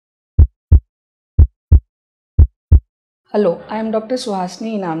Hello, I am Dr.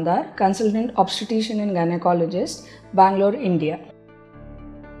 Suhasini Inamdar, consultant obstetrician and gynecologist, Bangalore, India.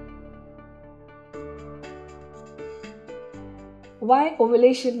 Why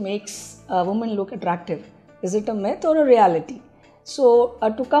ovulation makes a woman look attractive? Is it a myth or a reality? So,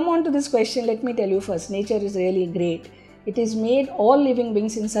 to come on to this question, let me tell you first, nature is really great. It is made all living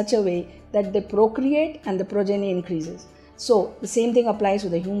beings in such a way that they procreate and the progeny increases. So, the same thing applies to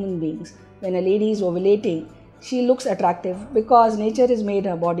the human beings. When a lady is ovulating, she looks attractive because nature has made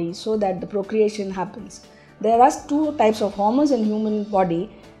her body so that the procreation happens. There are two types of hormones in human body,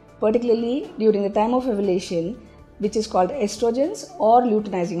 particularly during the time of ovulation, which is called estrogens or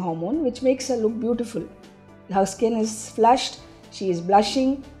routinizing hormone, which makes her look beautiful. Her skin is flushed, she is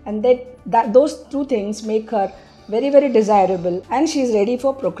blushing, and those two things make her very, very desirable, and she is ready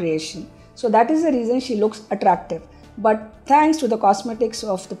for procreation. So that is the reason she looks attractive. But thanks to the cosmetics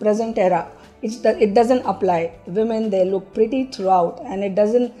of the present era, it doesn't apply. Women, they look pretty throughout, and it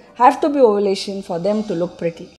doesn't have to be ovulation for them to look pretty.